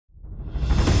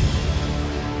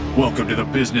Welcome to the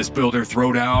Business Builder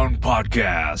Throwdown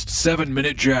Podcast,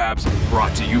 7-minute jabs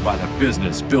brought to you by the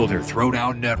Business Builder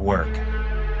Throwdown Network.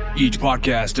 Each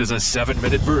podcast is a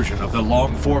 7-minute version of the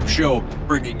long-form show,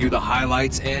 bringing you the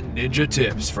highlights and ninja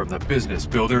tips from the Business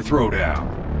Builder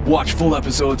Throwdown. Watch full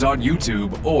episodes on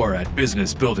YouTube or at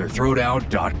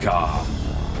businessbuilderthrowdown.com.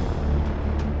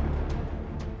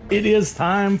 It is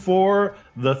time for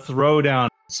the Throwdown.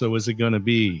 So is it going to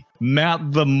be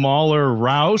Matt the Mauler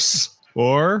Rouse?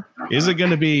 Or is it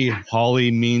going to be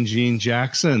Holly Mean Gene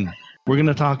Jackson? We're going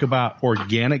to talk about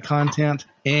organic content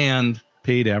and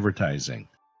paid advertising.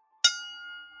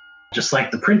 Just like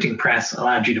the printing press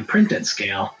allowed you to print at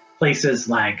scale, places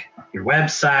like your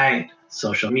website,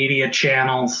 social media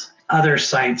channels, other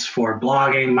sites for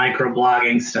blogging,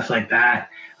 microblogging, stuff like that,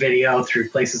 video through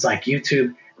places like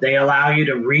YouTube, they allow you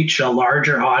to reach a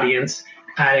larger audience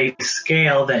at a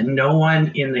scale that no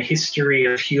one in the history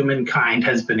of humankind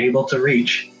has been able to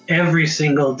reach. Every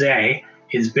single day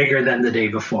is bigger than the day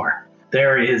before.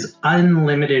 There is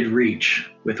unlimited reach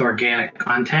with organic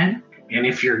content. And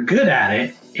if you're good at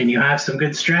it and you have some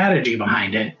good strategy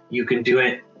behind it, you can do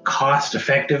it cost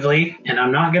effectively. And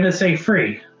I'm not going to say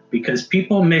free, because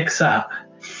people mix up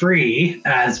free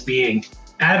as being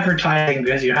advertising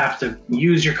because you have to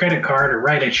use your credit card or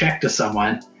write a check to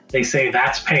someone. They say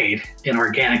that's paid and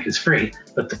organic is free,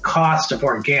 but the cost of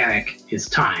organic is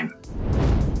time.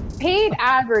 Paid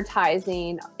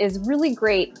advertising is really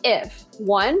great if,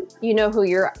 one, you know who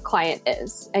your client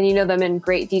is and you know them in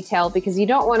great detail, because you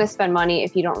don't want to spend money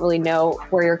if you don't really know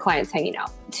where your client's hanging out.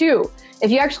 Two,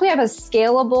 if you actually have a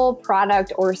scalable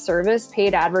product or service,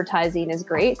 paid advertising is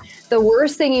great. The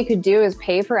worst thing you could do is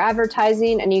pay for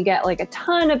advertising and you get like a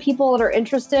ton of people that are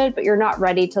interested, but you're not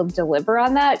ready to deliver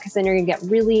on that, because then you're going to get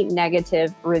really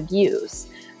negative reviews.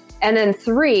 And then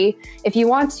three, if you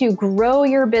want to grow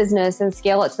your business and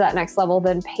scale it to that next level,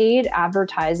 then paid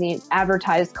advertising,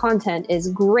 advertised content is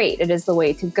great. It is the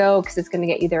way to go because it's going to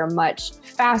get you there much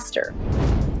faster.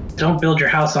 Don't build your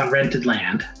house on rented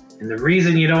land. And the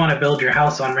reason you don't want to build your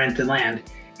house on rented land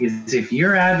is if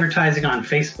you're advertising on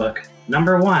Facebook,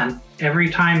 number one, every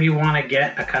time you want to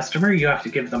get a customer, you have to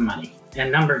give them money.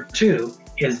 And number two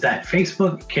is that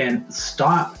Facebook can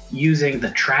stop using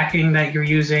the tracking that you're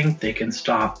using. They can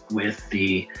stop with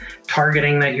the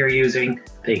targeting that you're using.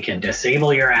 They can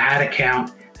disable your ad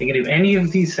account. They can do any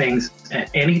of these things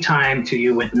at any time to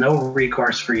you with no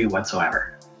recourse for you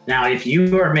whatsoever. Now, if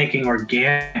you are making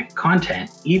organic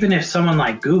content, even if someone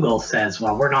like Google says,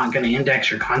 well, we're not going to index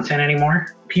your content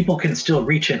anymore, people can still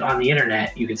reach it on the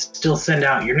internet. You can still send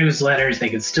out your newsletters. They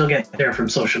can still get there from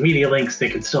social media links. They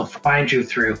can still find you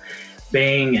through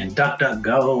Bing and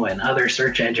DuckDuckGo and other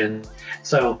search engines.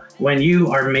 So when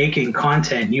you are making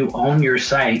content, you own your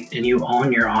site and you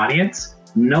own your audience.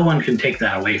 No one can take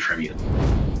that away from you.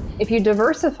 If you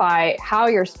diversify how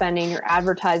you're spending your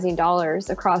advertising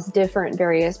dollars across different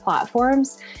various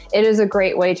platforms, it is a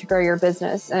great way to grow your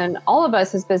business. And all of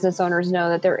us as business owners know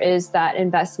that there is that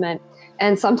investment.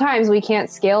 And sometimes we can't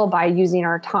scale by using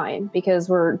our time because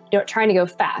we're trying to go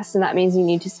fast. And that means you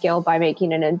need to scale by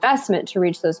making an investment to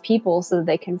reach those people so that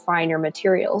they can find your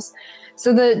materials.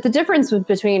 So the difference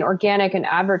between organic and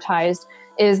advertised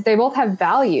is they both have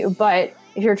value, but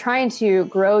if you're trying to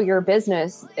grow your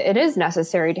business, it is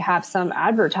necessary to have some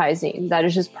advertising. That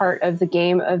is just part of the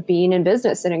game of being in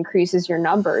business. It increases your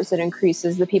numbers. It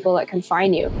increases the people that can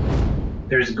find you.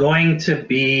 There's going to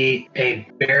be a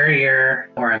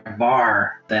barrier or a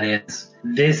bar that is,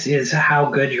 this is how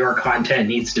good your content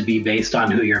needs to be based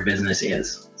on who your business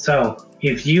is. So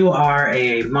if you are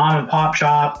a mom and pop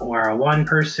shop or a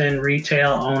one-person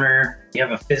retail owner, you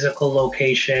have a physical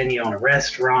location, you own a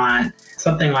restaurant,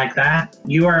 something like that,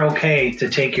 you are okay to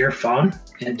take your phone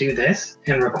and do this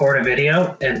and record a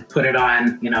video and put it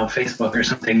on, Facebook or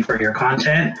something for your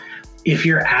content. If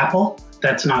you're Apple,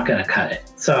 that's not going to cut it.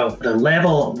 So the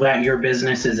level that your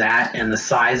business is at and the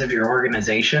size of your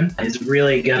organization is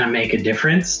really going to make a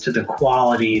difference to the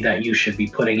quality that you should be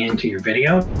putting into your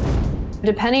video.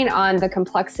 Depending on the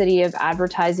complexity of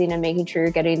advertising and making sure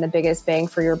you're getting the biggest bang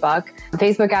for your buck,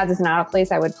 Facebook ads is not a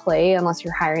place I would play unless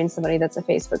you're hiring somebody that's a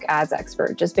Facebook ads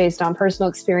expert. Just based on personal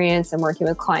experience and working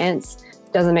with clients,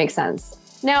 doesn't make sense.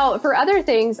 Now, for other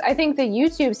things, I think the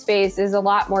YouTube space is a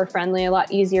lot more friendly, a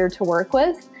lot easier to work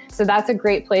with. So that's a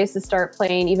great place to start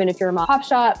playing, even if you're a mom pop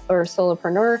shop or a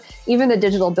solopreneur. Even the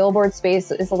digital billboard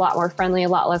space is a lot more friendly, a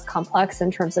lot less complex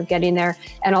in terms of getting there,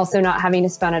 and also not having to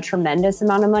spend a tremendous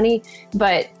amount of money.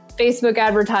 But Facebook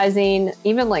advertising,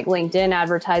 even like LinkedIn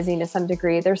advertising to some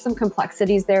degree, there's some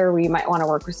complexities there where you might want to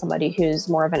work with somebody who's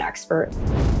more of an expert.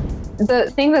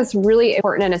 The thing that's really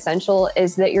important and essential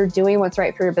is that you're doing what's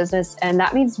right for your business. And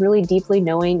that means really deeply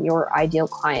knowing your ideal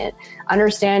client,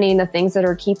 understanding the things that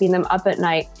are keeping them up at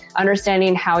night,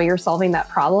 understanding how you're solving that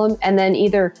problem, and then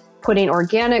either putting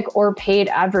organic or paid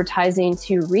advertising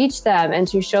to reach them and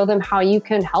to show them how you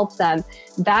can help them.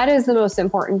 That is the most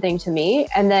important thing to me.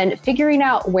 And then figuring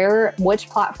out which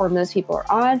platform those people are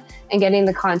on and getting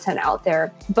the content out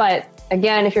there. But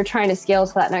again, if you're trying to scale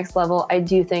to that next level, I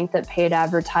do think that paid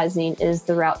advertising is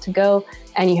the route to go,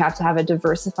 and you have to have a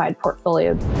diversified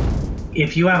portfolio.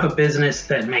 If you have a business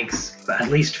that makes at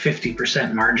least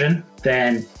 50% margin,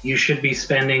 then you should be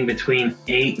spending between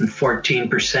 8 and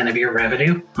 14% of your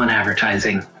revenue on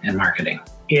advertising and marketing.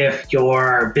 If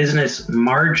your business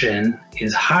margin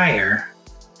is higher,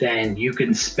 then you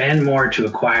can spend more to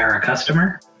acquire a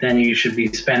customer, then you should be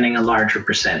spending a larger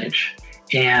percentage.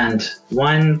 And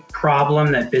one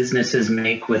problem that businesses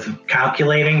make with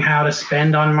calculating how to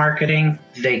spend on marketing,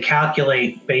 they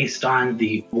calculate based on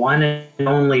the one and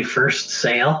only first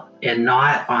sale and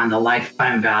not on the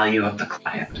lifetime value of the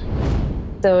client.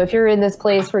 So if you're in this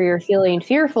place where you're feeling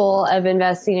fearful of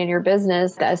investing in your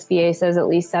business, the SBA says at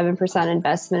least 7%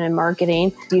 investment in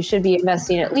marketing. You should be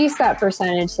investing at least that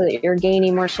percentage so that you're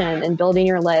gaining more traction and building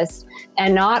your list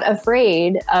and not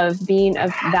afraid of being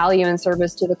of value and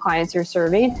service to the clients you're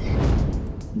serving.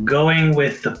 Going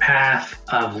with the path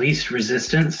of least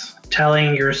resistance,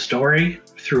 telling your story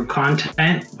through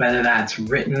content, whether that's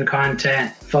written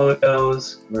content,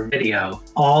 photos, or video.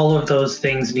 All of those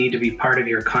things need to be part of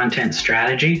your content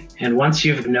strategy. And once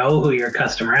you know who your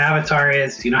customer avatar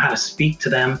is, you know how to speak to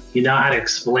them, you know how to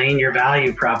explain your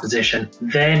value proposition,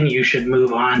 then you should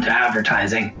move on to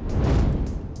advertising.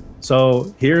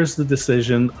 So here's the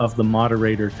decision of the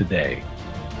moderator today.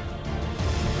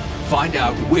 Find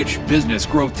out which business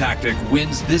growth tactic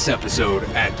wins this episode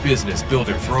at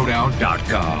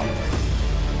businessbuilderthrowdown.com.